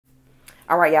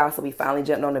All right, y'all, so we finally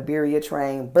jumped on the birria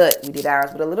train, but we did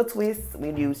ours with a little twist. We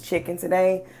used chicken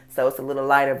today, so it's a little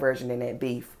lighter version than that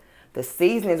beef. The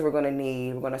seasonings we're gonna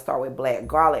need, we're gonna start with black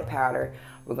garlic powder.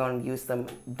 We're gonna use some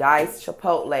diced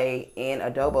chipotle and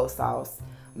adobo sauce,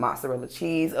 mozzarella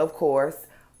cheese, of course,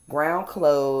 ground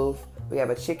clove. We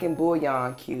have a chicken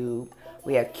bouillon cube.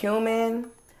 We have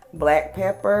cumin, black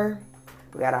pepper.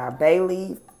 We got our bay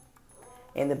leaf.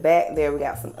 In the back there, we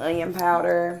got some onion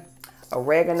powder,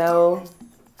 oregano,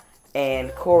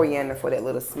 and coriander for that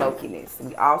little smokiness.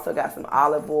 We also got some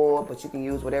olive oil, but you can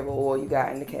use whatever oil you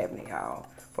got in the cabinet, y'all.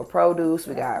 For produce,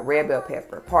 we got red bell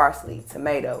pepper, parsley,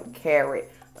 tomato,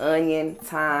 carrot, onion,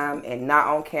 thyme, and not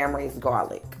on camera is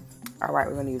garlic. All right,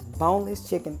 we're gonna use boneless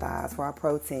chicken thighs for our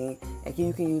protein. And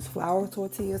you can use flour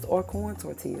tortillas or corn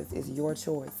tortillas. It's your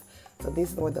choice. So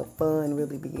this is where the fun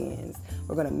really begins.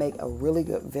 We're gonna make a really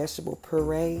good vegetable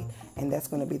puree, and that's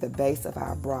gonna be the base of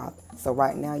our broth. So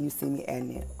right now you see me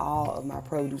adding in all of my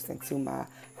produce into my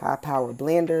high power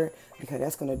blender because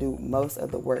that's gonna do most of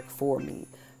the work for me.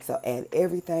 So add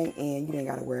everything in, you ain't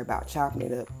gotta worry about chopping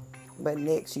it up. But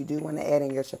next you do wanna add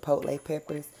in your chipotle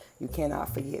peppers. You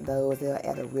cannot forget those. They'll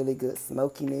add a really good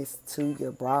smokiness to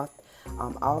your broth.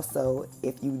 Also,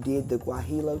 if you did the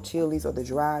guajillo chilies or the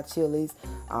dried chilies,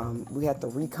 we have to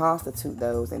reconstitute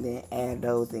those and then add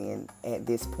those in at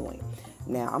this point.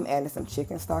 Now, I'm adding some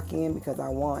chicken stock in because I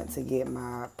want to get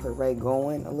my puree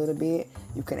going a little bit.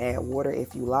 You can add water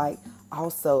if you like.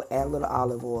 Also, add a little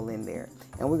olive oil in there.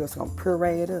 And we're just going to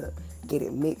puree it up. Get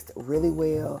it mixed really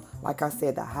well. Like I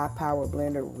said, the high power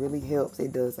blender really helps.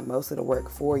 It does most of the work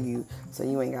for you, so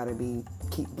you ain't got to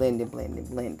keep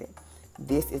blending.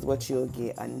 This is what you'll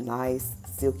get, a nice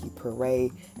silky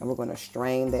puree, and we're going to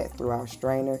strain that through our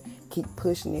strainer. Keep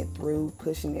pushing it through.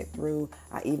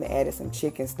 I even added some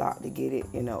chicken stock to get it,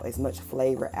 as much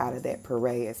flavor out of that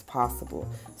puree as possible.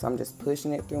 So I'm just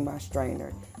pushing it through my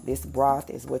strainer. This broth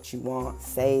is what you want.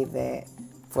 Save that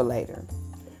for later.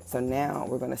 So now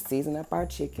we're going to season up our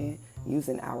chicken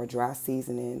using our dry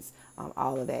seasonings.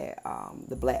 All of that.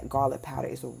 The black garlic powder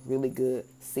is a really good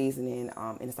seasoning,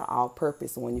 and it's an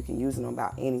all-purpose one. You can use it on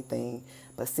about anything.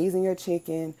 But season your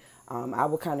chicken. I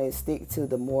would kind of stick to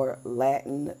the more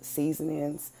Latin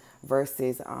seasonings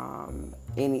versus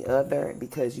any other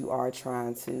because you are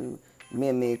trying to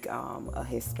mimic a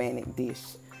Hispanic dish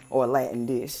or a Latin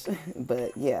dish.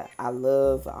 But yeah, I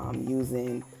love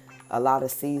using a lot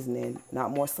of seasoning, not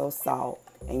more so salt.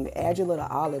 And you add your little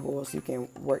olive oil so you can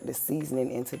work the seasoning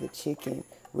into the chicken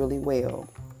really well.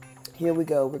 Here we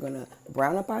go. We're going to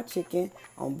brown up our chicken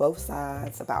on both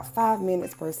sides, about 5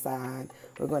 minutes per side.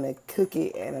 We're going to cook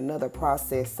it in another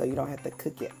process so you don't have to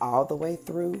cook it all the way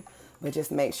through, but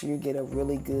just make sure you get a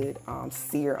really good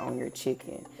sear on your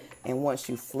chicken. And once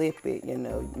you flip it,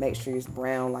 make sure it's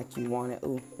brown like you want it.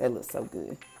 Ooh, that looks so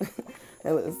good.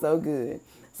 That looks so good.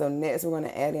 So next we're going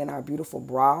to add in our beautiful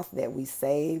broth that we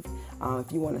saved.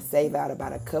 If you want to save out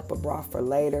about a cup of broth for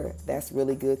later, that's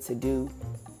really good to do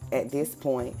at this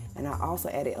point. And I also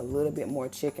added a little bit more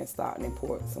chicken stock and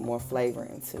poured some more flavor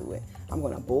into it. I'm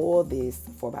going to boil this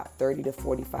for about 30 to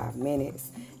 45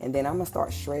 minutes. And then I'm going to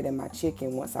start shredding my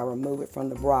chicken once I remove it from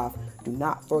the broth. Do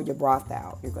not throw your broth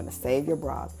out. You're going to save your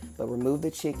broth, but remove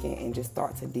the chicken and just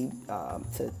start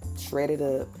to shred it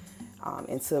up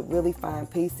into really fine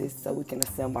pieces so we can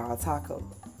assemble our taco.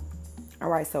 All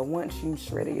right, so once you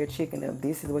shredded your chicken up,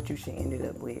 this is what you should end it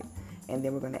up with. And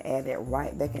then we're going to add that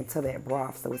right back into that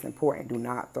broth. So it's important, do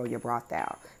not throw your broth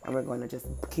out. And we're going to just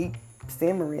keep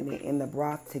simmering it in the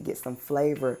broth to get some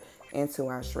flavor into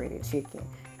our shredded chicken.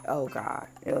 Oh God,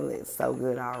 it looks so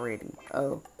good already.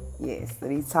 Oh yes, so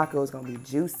these tacos are going to be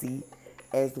juicy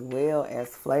as well as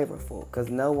flavorful because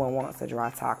no one wants a dry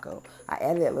taco. I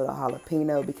added that little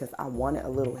jalapeno because I wanted a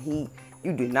little heat.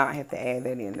 You do not have to add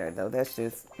that in there though. That's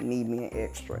just me being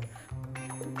extra.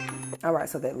 All right,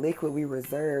 so that liquid we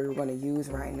reserved, we're going to use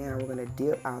right now. We're going to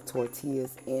dip our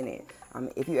tortillas in it.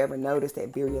 If you ever notice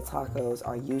that birria tacos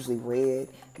are usually red,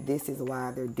 this is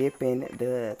why they're dipping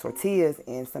the tortillas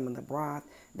in some of the broth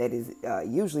that is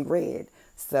usually red.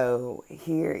 So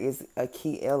here is a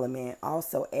key element.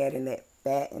 Also adding that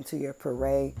fat into your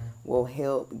puree will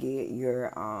help get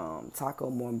your taco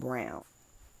more brown.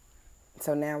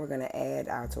 So now we're going to add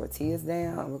our tortillas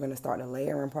down. We're going to start the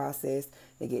layering process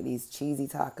to get these cheesy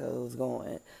tacos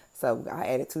going. So I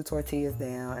added 2 tortillas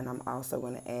down, and I'm also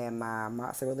going to add my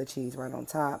mozzarella cheese right on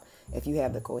top. If you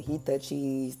have the cojita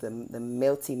cheese, the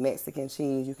melty Mexican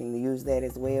cheese, you can use that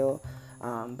as well.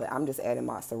 But I'm just adding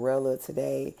mozzarella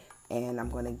today, and I'm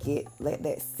going to let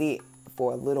that sit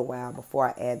for a little while before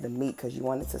I add the meat, because you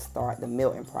want it to start the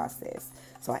melting process.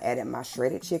 So I added my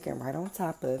shredded chicken right on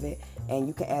top of it, and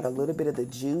you can add a little bit of the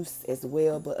juice as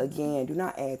well, but again, do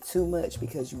not add too much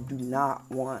because you do not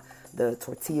want the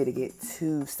tortilla to get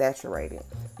too saturated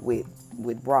with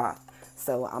broth.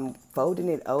 So I'm folding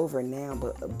it over now,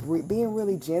 but being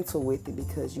really gentle with it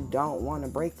because you don't want to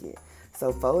break it.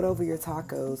 So fold over your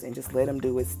tacos and just let them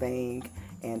do its thing,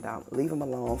 and leave them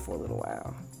alone for a little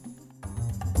while.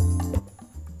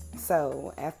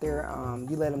 So after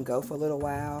you let them go for a little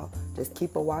while, just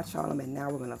keep a watch on them, and now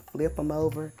we're going to flip them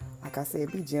over. Like I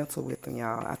said, be gentle with them,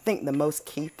 y'all. I think the most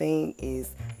key thing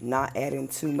is not adding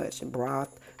too much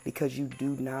broth because you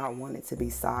do not want it to be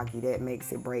soggy. That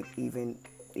makes it break even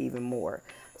more.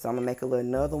 So I'm going to make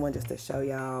another one just to show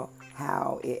y'all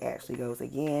how it actually goes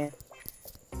again.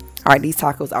 All right, these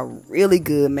tacos are really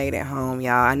good made at home,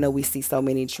 y'all. I know we see so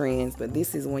many trends, but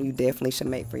this is one you definitely should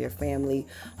make for your family.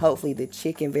 Hopefully the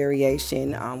chicken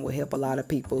variation will help a lot of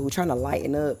people who are trying to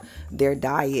lighten up their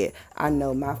diet. I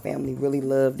know my family really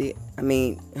loved it. I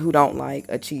mean, who don't like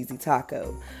a cheesy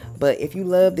taco? But if you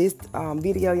love this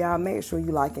video, y'all, make sure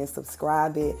you like and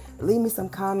subscribe it. Leave me some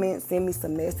comments, send me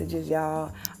some messages,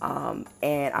 y'all.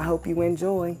 And I hope you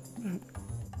enjoy.